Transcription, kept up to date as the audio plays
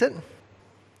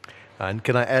And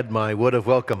can I add my word of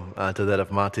welcome to that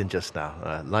of Martin just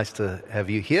now? Nice to have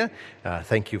you here.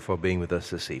 Thank you for being with us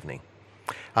this evening.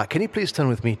 Can you please turn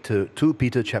with me to 2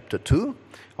 Peter chapter 2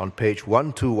 on page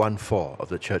 1214 of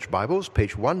the Church Bibles,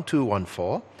 page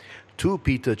 1214, 2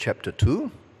 Peter chapter 2,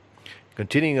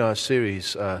 continuing our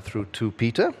series through 2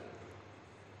 Peter.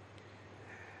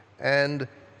 And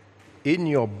in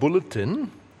your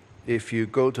bulletin, if you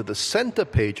go to the center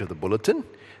page of the bulletin,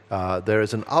 there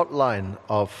is an outline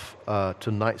of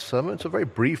tonight's sermon. It's a very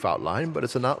brief outline, but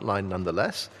it's an outline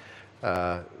nonetheless.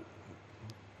 So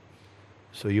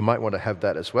you might want to have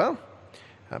that as well.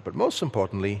 But most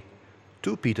importantly,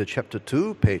 2 Peter chapter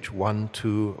 2, page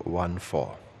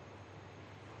 1214.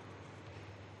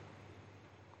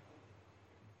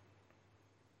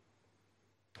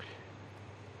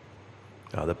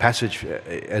 The passage,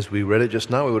 as we read it just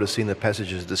now, we would have seen the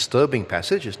passage as a disturbing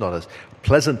passage. It's not as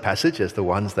pleasant passage as the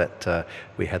ones that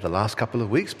we had the last couple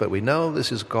of weeks, but we know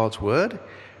this is God's word,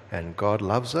 and God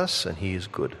loves us, and He is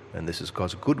good. And this is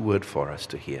God's good word for us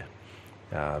to hear,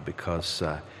 because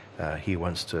He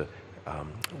wants to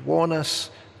warn us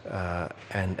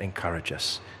and encourage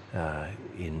us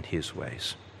in His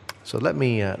ways. So let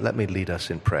me lead us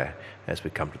in prayer as we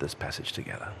come to this passage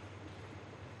together.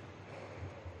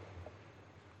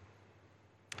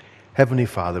 Heavenly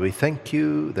Father, we thank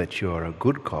you that you are a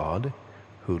good God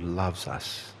who loves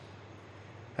us.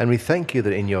 And we thank you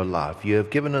that in your love you have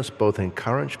given us both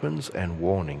encouragements and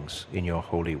warnings in your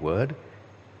holy word.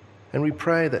 And we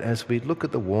pray that as we look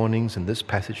at the warnings in this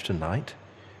passage tonight,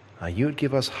 you would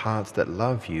give us hearts that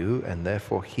love you and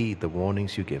therefore heed the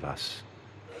warnings you give us.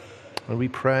 And we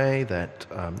pray that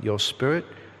your Spirit,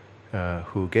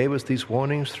 who gave us these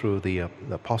warnings through the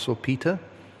Apostle Peter,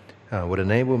 would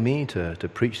enable me to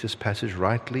preach this passage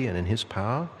rightly and in His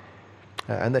power,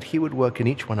 and that He would work in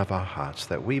each one of our hearts,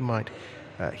 that we might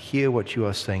hear what you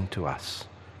are saying to us,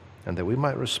 and that we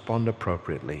might respond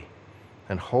appropriately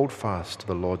and hold fast to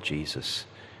the Lord Jesus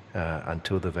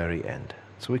until the very end.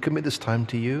 So we commit this time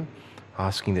to you,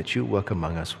 asking that you work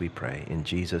among us, we pray. In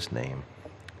Jesus' name,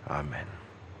 amen.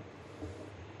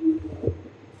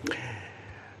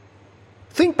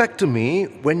 Think back to me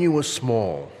when you were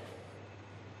small.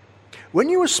 When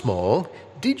you were small,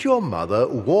 did your mother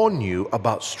warn you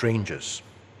about strangers?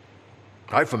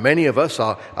 Right, for many of us,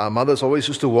 our mothers always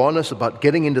used to warn us about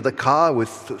getting into the car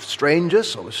with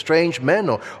strangers or with strange men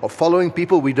or following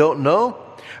people we don't know.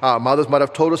 Our mothers might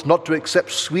have told us not to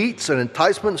accept sweets and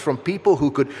enticements from people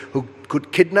who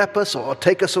could kidnap us or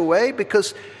take us away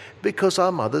because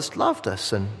our mothers loved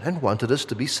us and wanted us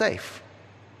to be safe.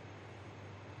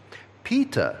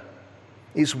 Peter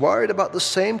is worried about the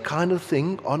same kind of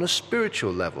thing on a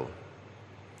spiritual level.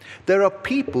 There are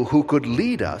people who could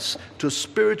lead us to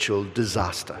spiritual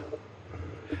disaster.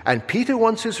 And Peter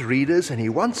wants his readers and he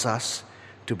wants us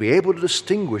to be able to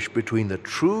distinguish between the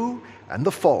true and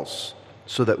the false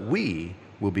so that we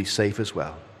will be safe as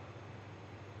well.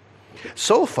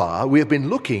 So far, we have been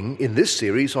looking in this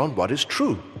series on what is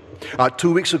true.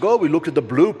 2 weeks ago, we looked at the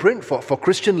blueprint for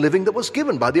Christian living that was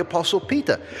given by the Apostle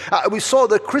Peter. We saw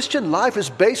that Christian life is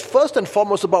based first and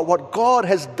foremost about what God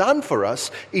has done for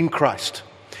us in Christ.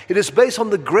 It is based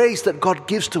on the grace that God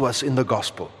gives to us in the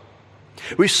gospel.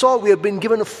 We saw we have been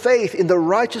given a faith in the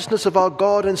righteousness of our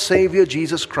God and Savior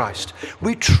Jesus Christ.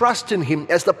 We trust in Him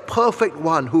as the perfect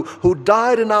one who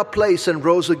died in our place and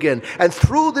rose again. And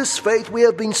through this faith we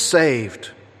have been saved.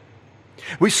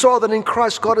 We saw that in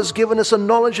Christ God has given us a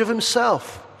knowledge of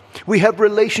Himself. We have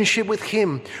relationship with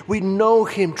Him. We know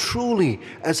Him truly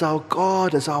as our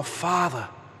God, as our Father.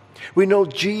 We know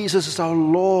Jesus as our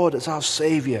Lord, as our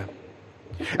Savior.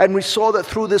 And we saw that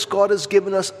through this God has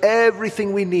given us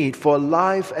everything we need for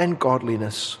life and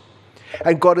godliness.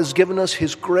 And God has given us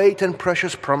His great and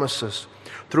precious promises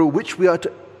through which we are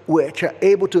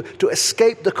able to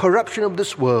escape the corruption of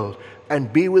this world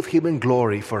and be with Him in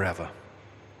glory forever.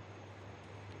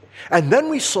 And then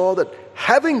we saw that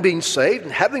having been saved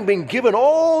and having been given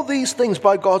all these things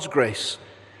by God's grace,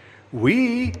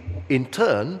 we, in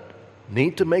turn,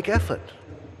 need to make effort.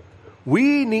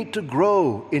 We need to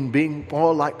grow in being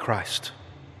more like Christ.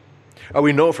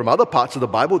 We know from other parts of the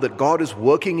Bible that God is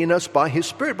working in us by His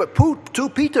Spirit, but 2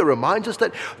 Peter reminds us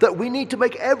that we need to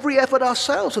make every effort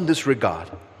ourselves in this regard.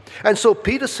 And so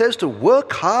Peter says to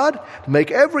work hard,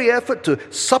 make every effort to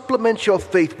supplement your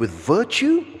faith with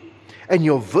virtue, and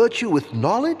your virtue with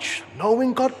knowledge,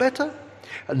 knowing God better,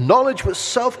 and knowledge with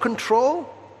self-control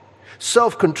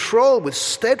with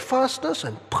steadfastness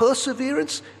and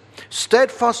perseverance,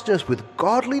 steadfastness with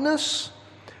godliness,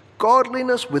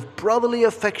 godliness with brotherly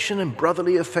affection, and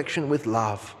brotherly affection with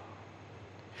love.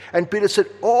 And Peter said,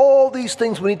 all these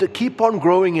things we need to keep on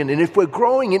growing in. And if we're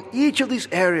growing in each of these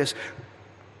areas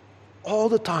all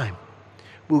the time,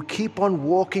 we'll keep on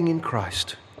walking in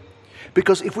Christ.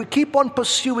 Because if we keep on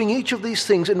pursuing each of these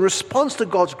things in response to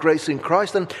God's grace in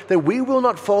Christ, then we will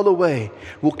not fall away.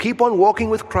 We'll keep on walking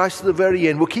with Christ to the very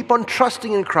end. We'll keep on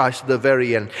trusting in Christ to the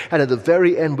very end. And at the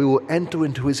very end, we will enter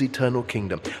into his eternal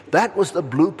kingdom. That was the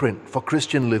blueprint for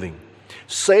Christian living.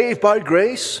 Saved by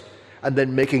grace, and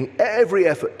then making every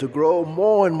effort to grow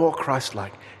more and more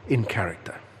Christ-like in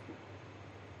character.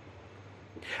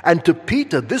 And to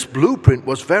Peter, this blueprint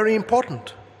was very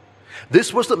important.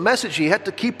 This was the message he had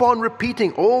to keep on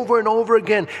repeating over and over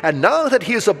again. And now that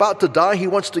he is about to die, he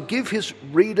wants to give his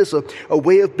readers a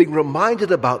way of being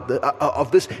reminded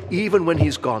of this even when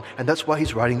he's gone. And that's why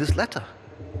he's writing this letter.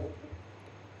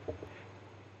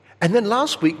 And then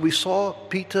last week we saw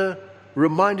Peter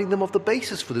reminding them of the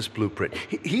basis for this blueprint.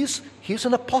 He's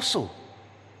an apostle.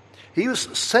 He was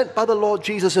sent by the Lord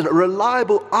Jesus and a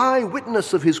reliable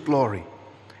eyewitness of his glory.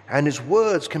 And his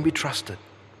words can be trusted.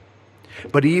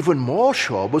 But even more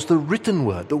sure was the written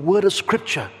word, the word of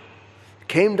Scripture,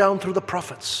 came down through the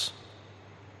prophets.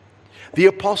 The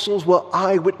apostles were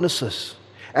eyewitnesses,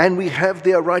 and we have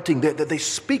their writing. They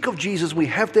speak of Jesus, we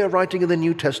have their writing in the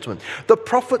New Testament. The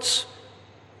prophets,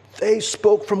 they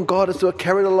spoke from God as they were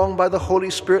carried along by the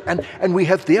Holy Spirit, and we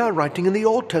have their writing in the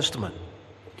Old Testament.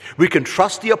 We can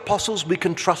trust the apostles, we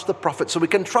can trust the prophets, so we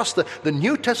can trust the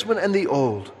New Testament and the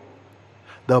Old.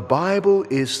 The Bible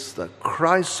is the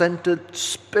Christ-centered,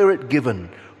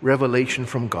 Spirit-given revelation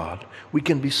from God. We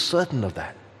can be certain of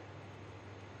that.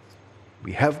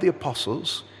 We have the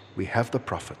apostles, we have the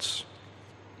prophets.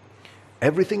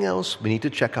 Everything else we need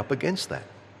to check up against that.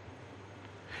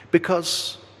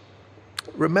 Because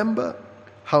remember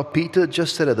how Peter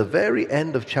just said at the very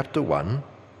end of chapter 1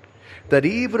 that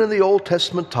even in the Old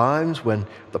Testament times when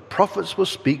the prophets were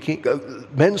speaking,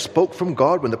 men spoke from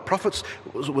God, when the prophets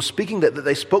were speaking, that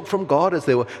they spoke from God as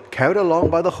they were carried along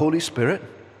by the Holy Spirit.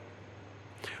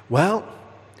 Well,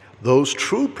 those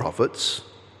true prophets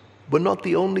were not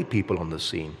the only people on the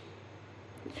scene.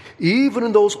 Even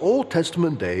in those Old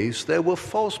Testament days, there were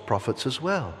false prophets as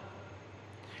well.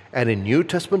 And in New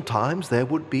Testament times, there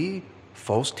would be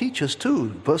false teachers too.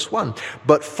 Verse 1.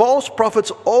 But false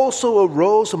prophets also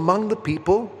arose among the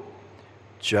people,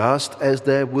 just as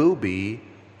there will be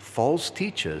false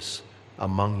teachers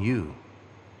among you.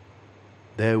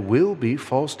 There will be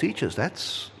false teachers.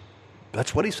 That's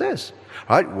what he says.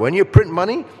 Right? When you print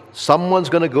money, someone's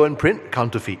going to go and print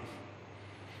counterfeit.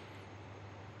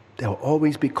 There will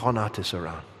always be con artists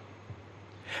around.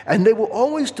 And they will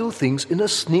always do things in a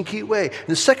sneaky way. In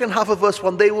the second half of verse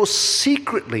 1, they will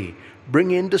secretly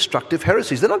bring in destructive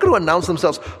heresies. They're not going to announce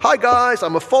themselves, "Hi guys,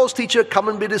 I'm a false teacher, come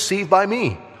and be deceived by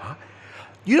me."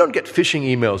 You don't get phishing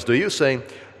emails, do you, saying,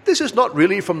 "This is not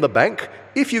really from the bank.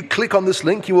 If you click on this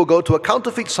link, you will go to a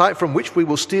counterfeit site from which we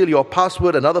will steal your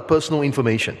password and other personal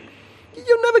information."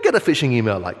 You'll never get a phishing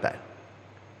email like that.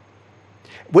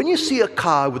 When you see a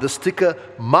car with a sticker,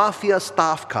 "Mafia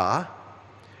Staff Car,"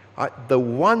 the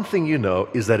one thing you know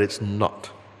is that it's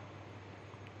not.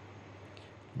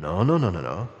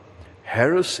 No.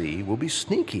 Heresy will be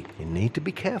sneaky. You need to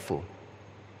be careful.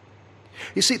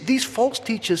 You see, these false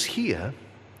teachers here,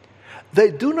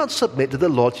 they do not submit to the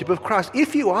Lordship of Christ.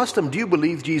 If you ask them, "Do you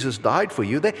believe Jesus died for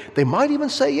you?" they might even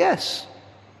say yes.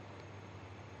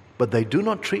 But they do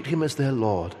not treat him as their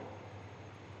Lord.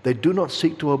 They do not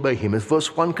seek to obey him. As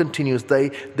verse 1 continues, they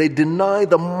deny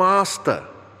the master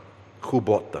who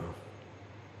bought them.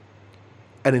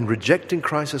 And in rejecting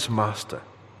Christ as master,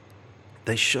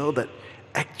 they show that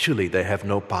actually they have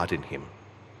no part in him.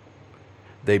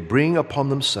 They bring upon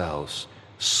themselves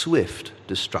swift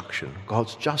destruction.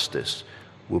 God's justice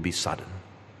will be sudden.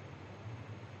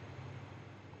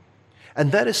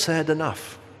 And that is sad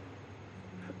enough.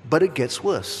 But it gets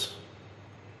worse.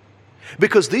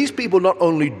 Because these people not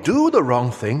only do the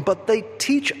wrong thing, but they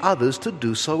teach others to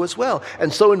do so as well.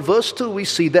 And so in verse 2 we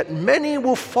see that many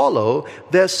will follow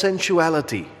their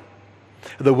sensuality.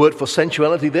 The word for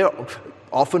sensuality there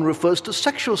often refers to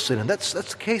sexual sin, and that's the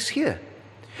case here.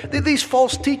 These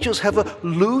false teachers have a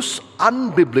loose,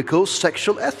 unbiblical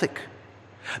sexual ethic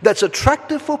that's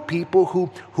attractive for people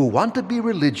who want to be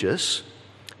religious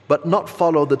but not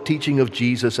follow the teaching of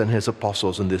Jesus and his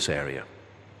apostles in this area.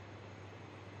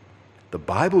 The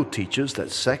Bible teaches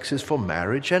that sex is for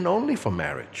marriage and only for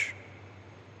marriage.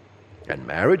 And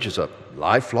marriage is a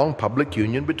lifelong public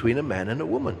union between a man and a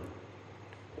woman.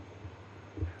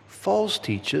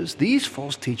 These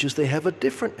false teachers, they have a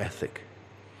different ethic.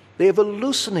 They have a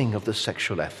loosening of the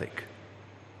sexual ethic.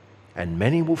 And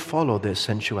many will follow their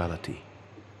sensuality.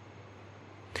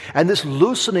 And this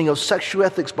loosening of sexual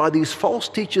ethics by these false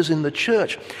teachers in the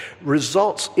church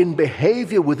results in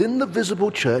behavior within the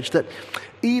visible church that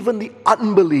even the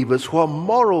unbelievers who are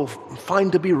moral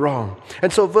find to be wrong.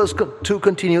 And so verse 2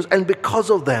 continues, and because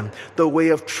of them, the way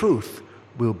of truth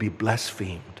will be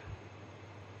blasphemed.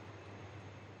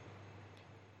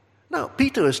 Now,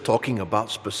 Peter is talking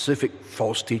about specific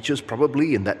false teachers,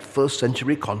 probably in that first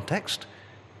century context.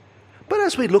 But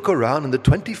as we look around in the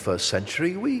 21st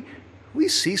century, we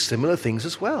see similar things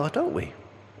as well, don't we?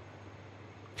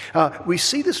 We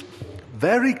see this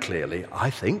very clearly, I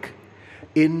think,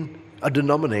 in a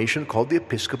denomination called the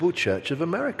Episcopal Church of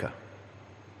America.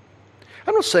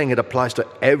 I'm not saying it applies to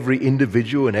every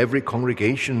individual and every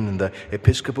congregation in the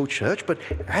Episcopal Church, but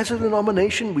as a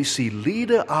denomination, we see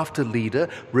leader after leader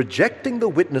rejecting the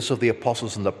witness of the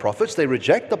apostles and the prophets. They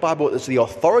reject the Bible as the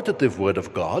authoritative word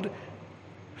of God.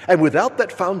 And without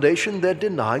that foundation, they're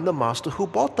denying the master who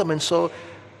bought them. And so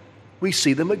we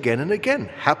see them again and again,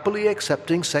 happily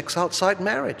accepting sex outside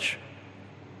marriage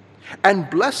and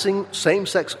blessing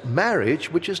same-sex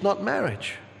marriage, which is not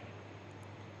marriage.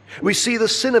 We see the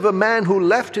sin of a man who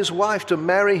left his wife to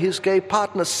marry his gay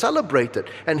partner celebrated,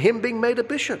 and him being made a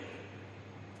bishop.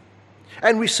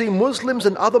 And we see Muslims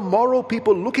and other moral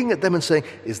people looking at them and saying,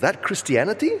 is that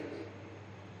Christianity?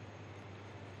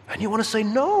 And you want to say,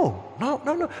 no,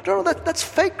 that's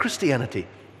fake Christianity.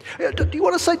 Do you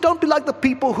want to say, don't be like the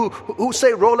people who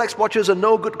say Rolex watches are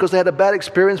no good because they had a bad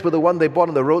experience with the one they bought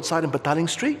on the roadside in Petaling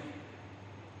Street?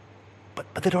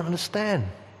 But they don't understand.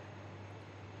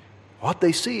 What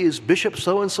they see is Bishop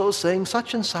so-and-so saying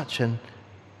such and such, and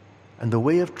the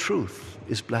way of truth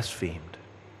is blasphemed.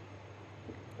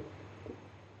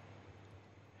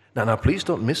 Now, please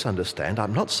don't misunderstand.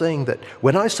 I'm not saying that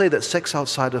when I say that sex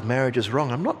outside of marriage is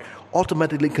wrong, I'm not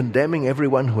automatically condemning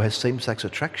everyone who has same-sex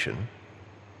attraction.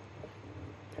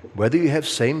 Whether you have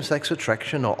same-sex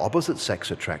attraction or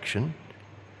opposite-sex attraction,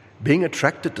 being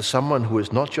attracted to someone who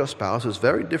is not your spouse is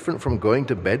very different from going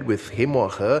to bed with him or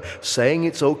her, saying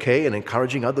it's okay and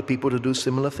encouraging other people to do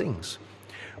similar things.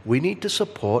 We need to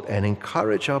support and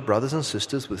encourage our brothers and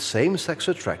sisters with same-sex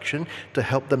attraction to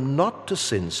help them not to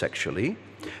sin sexually,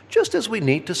 just as we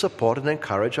need to support and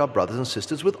encourage our brothers and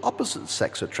sisters with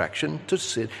opposite-sex attraction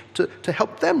to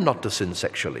help them not to sin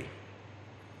sexually.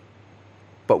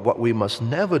 But what we must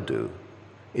never do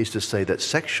is to say that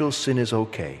sexual sin is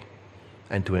okay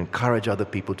and to encourage other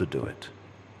people to do it.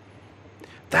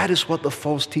 That is what the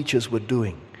false teachers were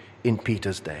doing in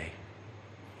Peter's day.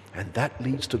 And that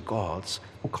leads to God's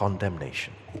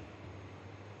condemnation.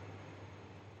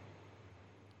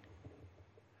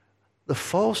 The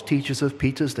false teachers of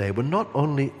Peter's day were not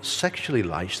only sexually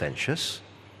licentious,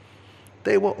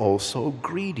 they were also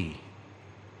greedy.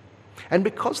 And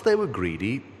because they were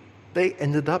greedy, they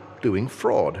ended up doing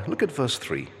fraud. Look at verse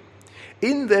 3.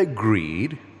 In their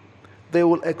greed, they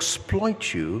will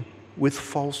exploit you with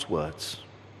false words.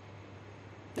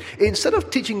 Instead of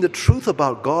teaching the truth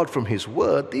about God from His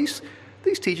Word, these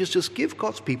teachers just give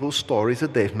God's people stories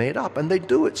that they've made up, and they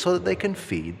do it so that they can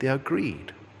feed their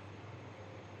greed.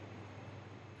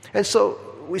 And so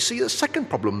we see a second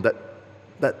problem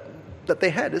that they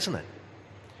had, isn't it?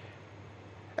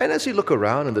 And as you look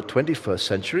around in the 21st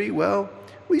century, well,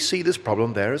 we see this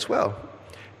problem there as well,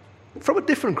 from a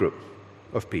different group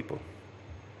of people.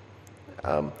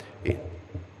 In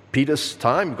Peter's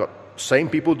time, you've got same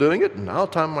people doing it. In our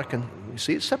time, we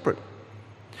see it separate.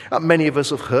 Many of us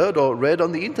have heard or read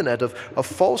on the internet of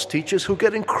false teachers who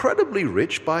get incredibly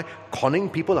rich by conning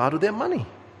people out of their money.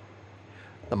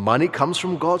 The money comes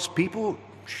from God's people,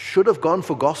 should have gone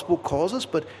for gospel causes,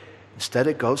 but instead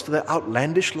it goes to their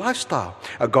outlandish lifestyle.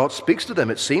 God speaks to them,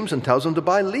 it seems, and tells them to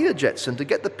buy Learjets and to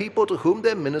get the people to whom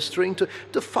they're ministering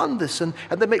to fund this. And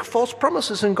they make false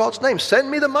promises in God's name.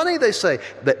 Send me the money, they say.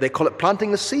 They call it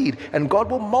planting a seed, and God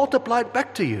will multiply it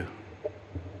back to you.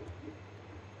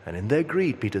 And in their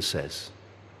greed, Peter says,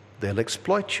 they'll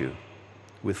exploit you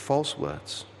with false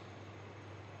words.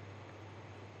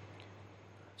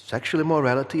 Sexual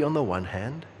immorality on the one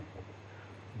hand,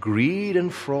 greed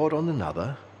and fraud on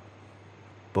another,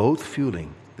 both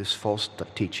fueling this false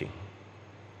teaching.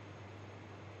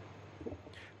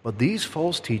 But these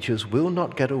false teachers will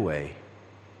not get away.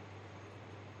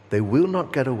 They will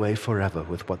not get away forever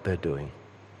with what they're doing.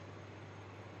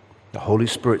 The Holy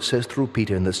Spirit says through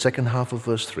Peter in the second half of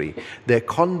verse 3, their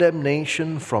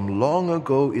condemnation from long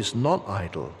ago is not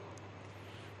idle.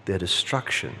 Their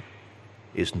destruction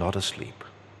is not asleep.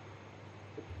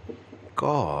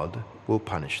 God will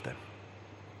punish them.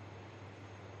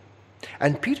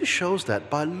 And Peter shows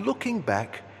that by looking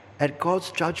back at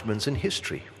God's judgments in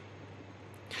history.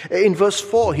 In verse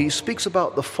 4, he speaks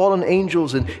about the fallen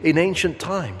angels in ancient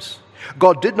times.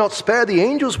 God did not spare the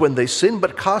angels when they sinned,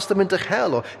 but cast them into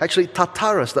hell, or actually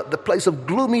Tartarus, the place of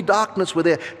gloomy darkness where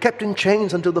they're kept in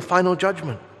chains until the final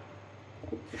judgment.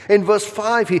 In verse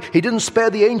 5, he didn't spare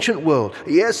the ancient world.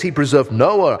 Yes, he preserved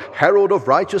Noah, herald of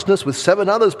righteousness, with 7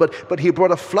 others, but he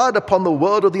brought a flood upon the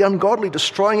world of the ungodly,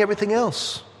 destroying everything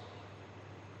else.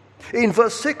 In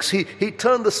verse 6, he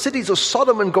turned the cities of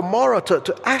Sodom and Gomorrah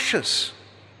to ashes,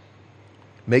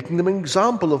 making them an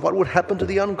example of what would happen to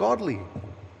the ungodly.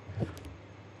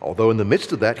 Although in the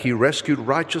midst of that, he rescued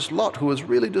righteous Lot, who was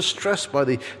really distressed by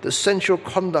the sensual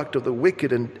conduct of the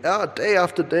wicked, and day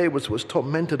after day was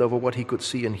tormented over what he could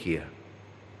see and hear.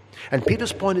 And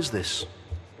Peter's point is this: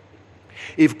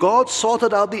 if God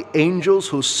sorted out the angels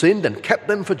who sinned and kept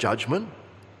them for judgment,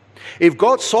 if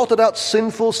God sorted out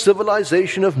sinful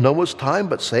civilization of Noah's time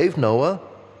but saved Noah,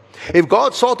 if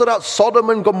God sorted out Sodom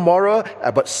and Gomorrah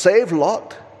but saved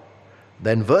Lot,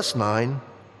 then verse 9,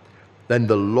 then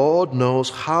the Lord knows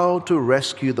how to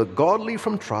rescue the godly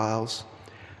from trials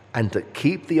and to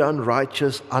keep the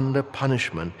unrighteous under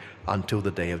punishment until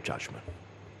the day of judgment.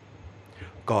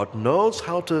 God knows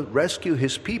how to rescue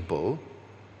his people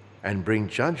and bring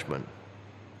judgment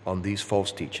on these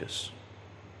false teachers.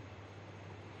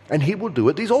 And he will do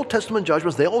it. These Old Testament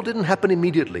judgments, they all didn't happen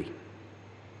immediately.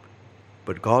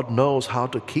 But God knows how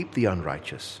to keep the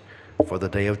unrighteous for the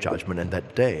day of judgment, and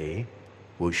that day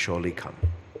will surely come.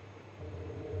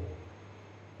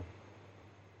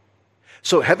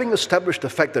 So, having established the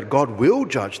fact that God will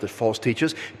judge the false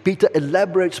teachers, Peter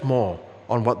elaborates more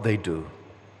on what they do.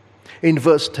 In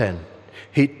verse 10,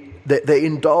 they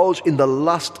indulge in the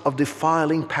lust of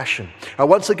defiling passion. And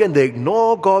once again, they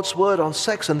ignore God's word on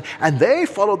sex, and they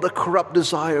follow the corrupt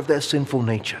desire of their sinful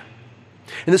nature.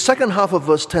 In the second half of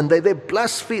verse 10, they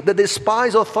blaspheme, they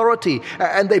despise authority,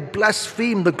 and they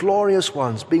blaspheme the glorious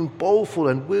ones, being bold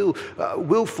and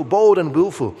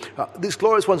willful. These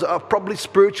glorious ones are probably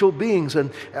spiritual beings,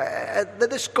 and they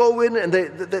just go in and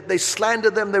they slander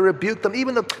them, they rebuke them,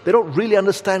 even though they don't really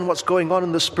understand what's going on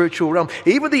in the spiritual realm.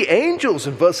 Even the angels,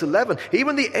 in verse 11,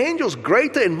 even the angels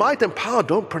greater in might and power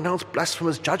don't pronounce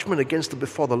blasphemous judgment against them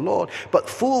before the Lord, but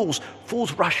fools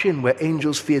rush in where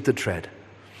angels fear to tread.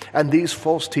 And these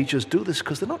false teachers do this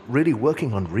because they're not really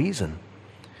working on reason.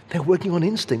 They're working on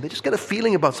instinct. They just get a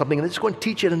feeling about something and they just go and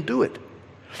teach it and do it.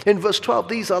 In verse 12,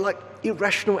 these are like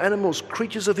irrational animals,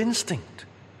 creatures of instinct,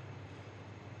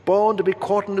 born to be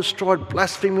caught and destroyed,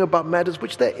 blaspheming about matters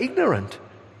which they're ignorant,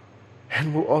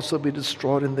 and will also be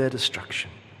destroyed in their destruction.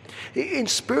 In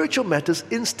spiritual matters,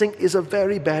 instinct is a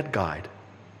very bad guide.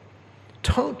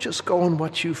 Don't just go on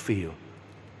what you feel.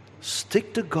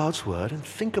 Stick to God's word and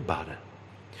think about it.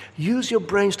 Use your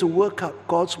brains to work out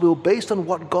God's will based on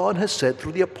what God has said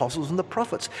through the apostles and the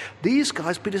prophets. These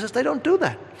guys, Peter says, they don't do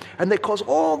that. And they cause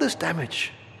all this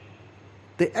damage.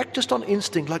 They act just on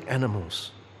instinct like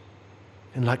animals.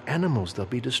 And like animals, they'll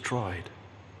be destroyed.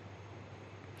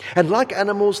 And like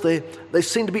animals, they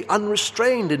seem to be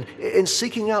unrestrained in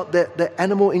seeking out their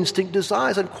animal instinct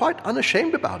desires and quite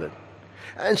unashamed about it.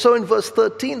 And so in verse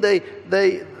 13,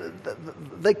 they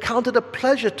count it a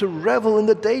pleasure to revel in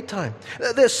the daytime.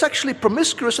 They're sexually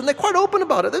promiscuous and they're quite open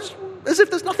about it, as if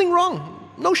there's nothing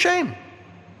wrong, no shame.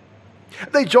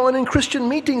 They join in Christian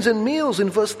meetings and meals in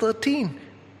verse 13,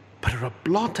 but are a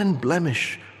blot and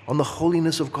blemish on the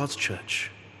holiness of God's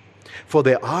church. For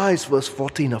their eyes, verse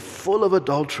 14, are full of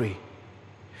adultery.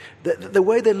 The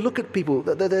way they look at people,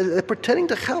 they're pretending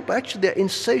to help. Actually, they're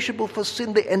insatiable for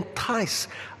sin. They entice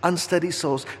unsteady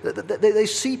souls. They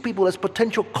see people as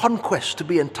potential conquests to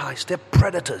be enticed. They're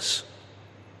predators.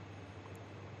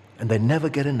 And they never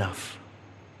get enough.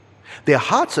 Their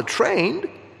hearts are trained,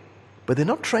 but they're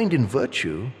not trained in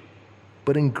virtue,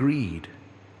 but in greed.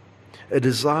 A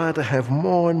desire to have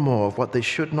more and more of what they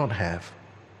should not have.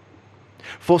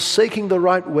 Forsaking the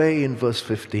right way in verse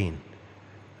 15.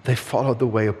 They followed the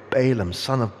way of Balaam,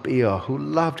 son of Beor, who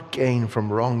loved gain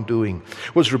from wrongdoing,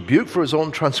 was rebuked for his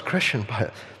own transgression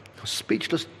by a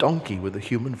speechless donkey with a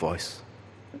human voice.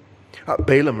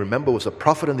 Balaam, remember, was a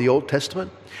prophet in the Old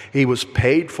Testament. He was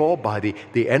paid for by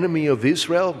the enemy of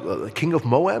Israel, the king of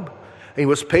Moab. He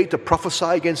was paid to prophesy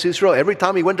against Israel. Every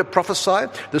time he went to prophesy,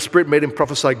 the Spirit made him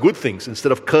prophesy good things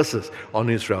instead of curses on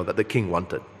Israel that the king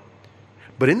wanted.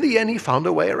 But in the end, he found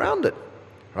a way around it.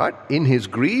 Right? In his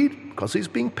greed, because he's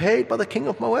being paid by the king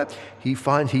of Moab, he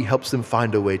helps them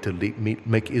find a way to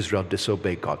make Israel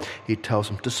disobey God. He tells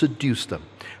them to seduce them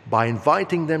by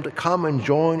inviting them to come and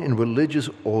join in religious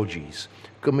orgies,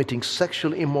 committing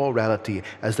sexual immorality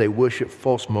as they worship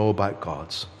false Moabite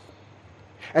gods.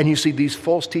 And you see, these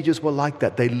false teachers were like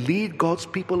that. They lead God's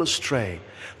people astray.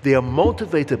 They are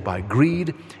motivated by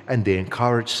greed, and they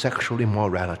encourage sexual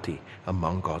immorality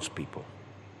among God's people.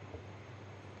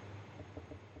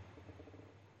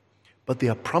 But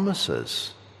their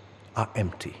promises are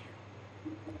empty.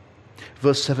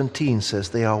 Verse 17 says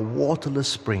they are waterless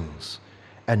springs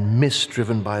and mist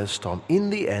driven by a storm. In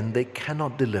the end, they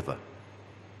cannot deliver.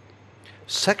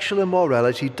 Sexual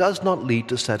immorality does not lead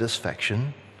to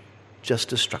satisfaction, just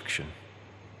destruction.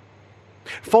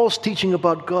 False teaching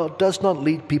about God does not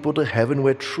lead people to heaven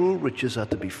where true riches are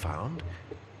to be found.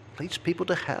 It leads people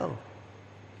to hell.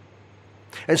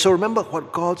 And so remember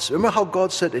how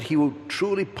God said that he will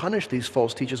truly punish these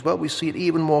false teachers. Well, we see it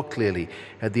even more clearly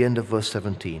at the end of verse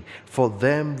 17. For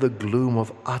them the gloom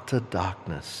of utter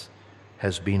darkness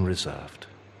has been reserved.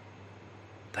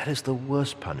 That is the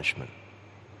worst punishment.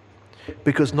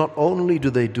 Because not only do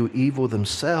they do evil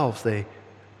themselves, they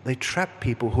trap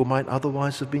people who might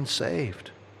otherwise have been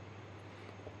saved.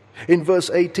 In verse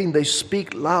 18, they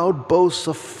speak loud boasts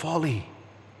of folly.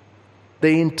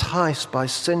 They entice by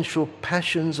sensual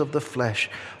passions of the flesh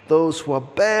those who are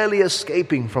barely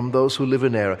escaping from those who live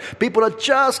in error. People are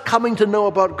just coming to know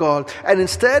about God, and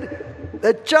instead,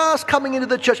 they're just coming into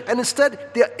the church, and instead,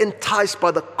 they're enticed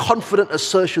by the confident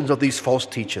assertions of these false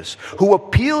teachers who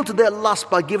appeal to their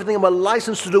lust by giving them a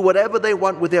license to do whatever they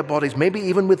want with their bodies, maybe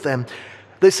even with them.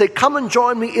 They say, come and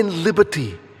join me in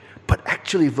liberty. But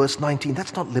actually, verse 19,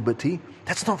 that's not liberty.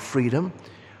 That's not freedom.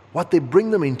 What they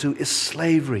bring them into is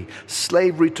slavery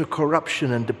to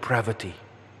corruption and depravity,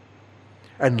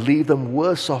 and leave them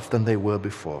worse off than they were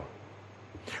before.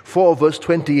 For, verse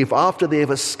 20, if after they have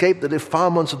escaped the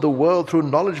defilements of the world through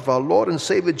knowledge of our Lord and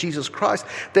Savior Jesus Christ,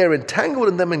 they are entangled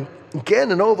in them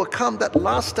again and overcome, that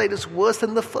last state is worse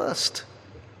than the first.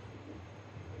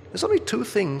 There's only two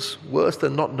things worse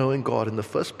than not knowing God in the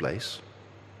first place.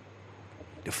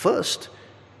 The first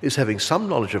is having some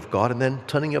knowledge of God and then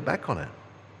turning your back on it.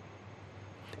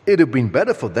 It would have been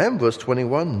better for them, verse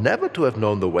 21, never to have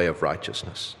known the way of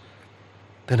righteousness,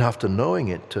 than after knowing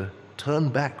it to turn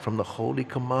back from the holy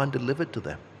command delivered to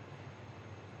them.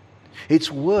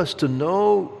 It's worse to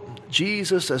know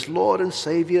Jesus as Lord and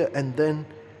Savior and then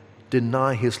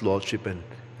deny his lordship and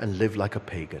live like a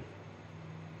pagan.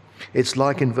 It's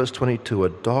like in verse 22, a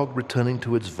dog returning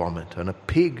to its vomit and a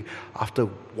pig after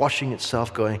washing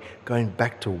itself going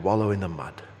back to wallow in the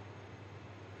mud.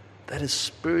 That is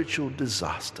spiritual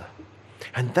disaster.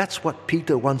 And that's what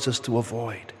Peter wants us to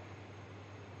avoid.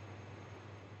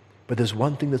 But there's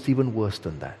one thing that's even worse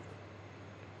than that.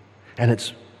 And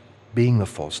it's being a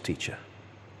false teacher.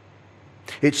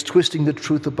 It's twisting the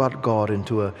truth about God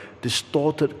into a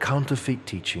distorted, counterfeit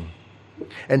teaching,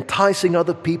 enticing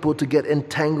other people to get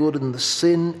entangled in the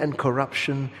sin and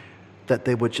corruption that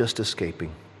they were just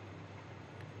escaping,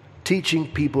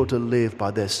 teaching people to live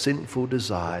by their sinful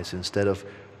desires instead of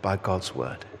by God's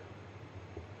word.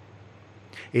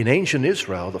 In ancient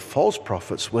Israel, the false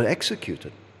prophets were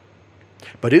executed.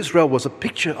 But Israel was a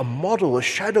picture, a model, a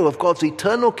shadow of God's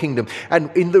eternal kingdom.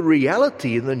 And in the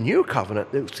reality, in the new covenant,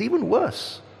 it's even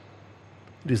worse.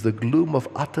 It is the gloom of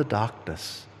utter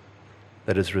darkness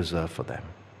that is reserved for them.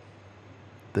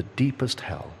 The deepest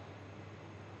hell.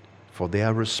 For they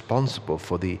are responsible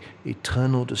for the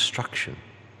eternal destruction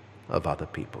of other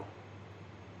people.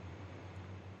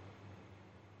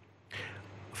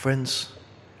 Friends,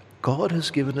 God has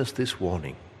given us this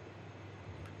warning,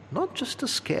 not just to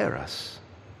scare us,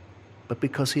 but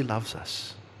because he loves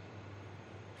us.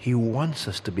 He wants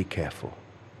us to be careful.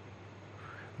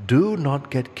 Do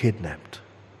not get kidnapped.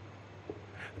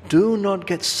 Do not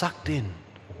get sucked in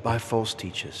by false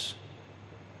teachers.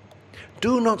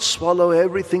 Do not swallow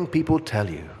everything people tell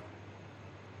you.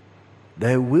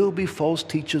 There will be false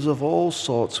teachers of all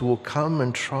sorts who will come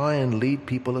and try and lead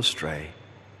people astray.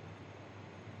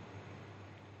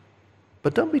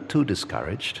 But don't be too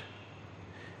discouraged.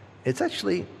 It's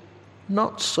actually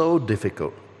not so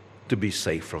difficult to be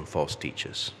safe from false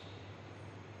teachers.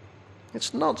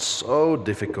 It's not so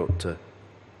difficult to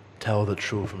tell the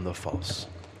true from the false.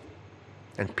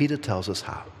 And Peter tells us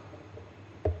how.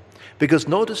 Because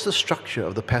notice the structure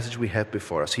of the passage we have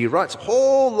before us. He writes a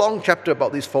whole long chapter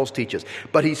about these false teachers,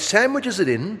 but he sandwiches it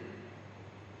in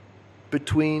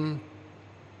between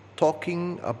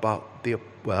talking about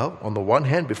on the one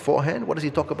hand, beforehand, what does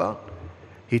he talk about?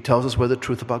 He tells us where the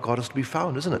truth about God is to be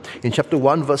found, isn't it? In chapter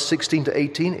 1, verse 16 to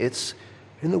 18, it's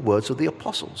in the words of the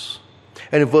apostles.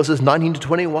 And in verses 19 to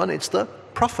 21, it's the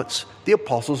prophets, the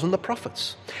apostles and the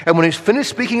prophets. And when he's finished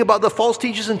speaking about the false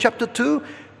teachers in chapter 2,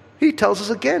 he tells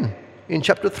us again in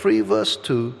chapter 3, verse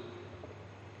 2,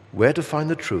 where to find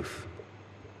the truth.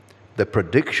 the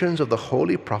predictions of the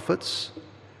holy prophets,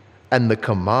 and the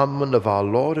commandment of our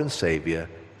Lord and Savior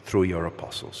through your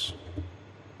apostles.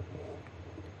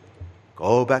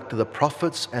 Go back to the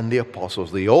prophets and the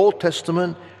apostles, the Old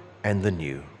Testament and the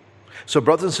New. So,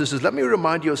 brothers and sisters, let me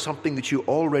remind you of something that you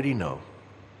already know.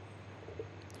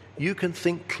 You can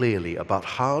think clearly about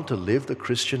how to live the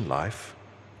Christian life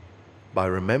by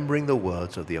remembering the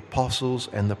words of the apostles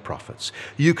and the prophets.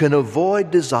 You can avoid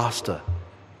disaster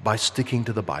by sticking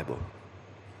to the Bible.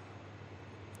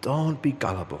 Don't be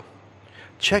gullible.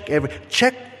 Check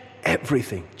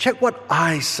everything. Check what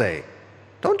I say.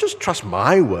 Don't just trust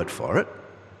my word for it.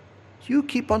 You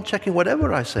keep on checking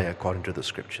whatever I say according to the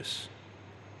Scriptures.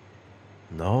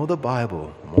 Know the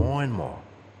Bible more and more.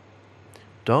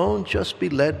 Don't just be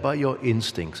led by your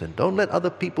instincts, and don't let other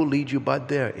people lead you by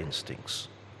their instincts.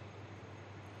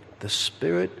 The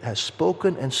Spirit has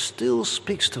spoken and still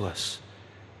speaks to us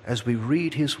as we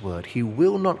read His Word. He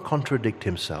will not contradict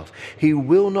Himself. He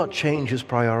will not change His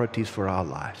priorities for our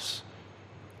lives.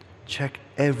 Check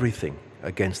everything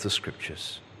against the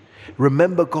Scriptures.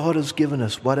 Remember, God has given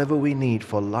us whatever we need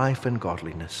for life and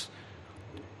godliness.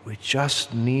 We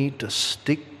just need to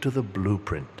stick to the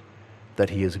blueprint that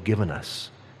He has given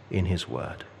us in His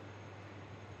Word.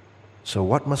 So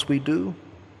what must we do?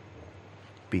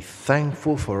 Be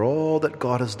thankful for all that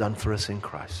God has done for us in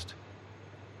Christ.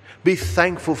 Be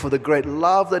thankful for the great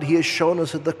love that He has shown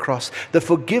us at the cross, the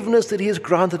forgiveness that He has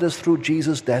granted us through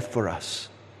Jesus' death for us.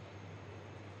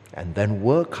 And then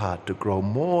work hard to grow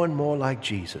more and more like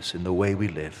Jesus in the way we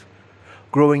live,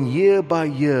 growing year by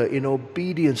year in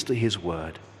obedience to His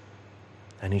Word.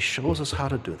 And He shows us how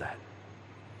to do that,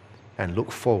 and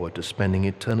look forward to spending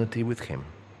eternity with Him.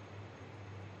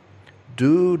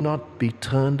 Do not be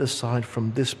turned aside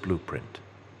from this blueprint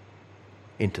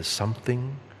into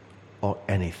something or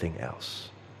anything else.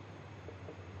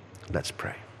 Let's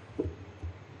pray.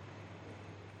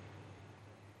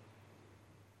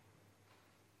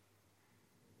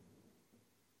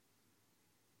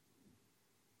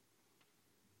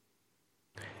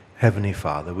 Heavenly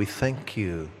Father, we thank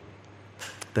You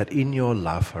that in Your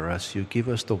love for us, You give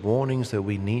us the warnings that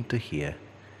we need to hear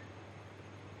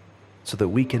so that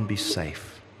we can be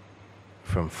safe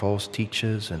from false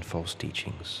teachers and false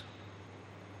teachings.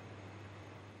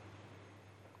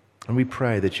 And we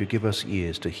pray that You give us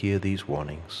ears to hear these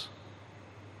warnings.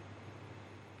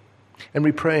 And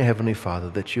we pray, Heavenly Father,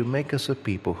 that You make us a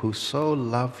people who so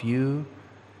love You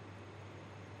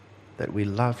that we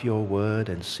love Your word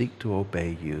and seek to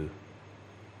obey You.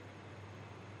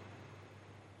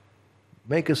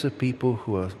 Make us a people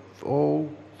who are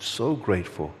all so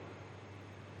grateful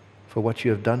for what You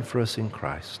have done for us in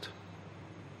Christ,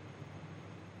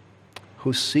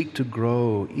 who seek to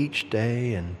grow each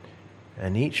day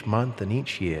and each month and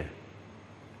each year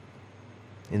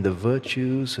in the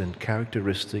virtues and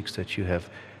characteristics that you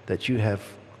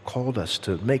have called us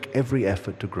to make every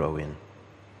effort to grow in.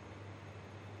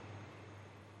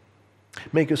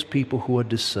 Make us people who are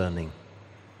discerning,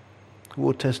 who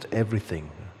will test everything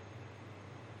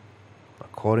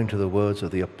according to the words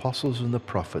of the apostles and the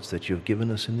prophets that You have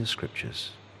given us in the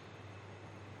Scriptures.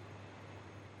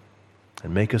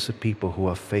 And make us a people who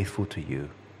are faithful to You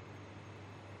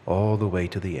all the way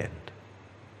to the end.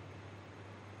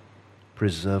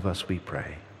 Preserve us, we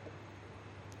pray.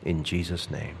 In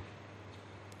Jesus' name,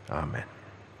 amen.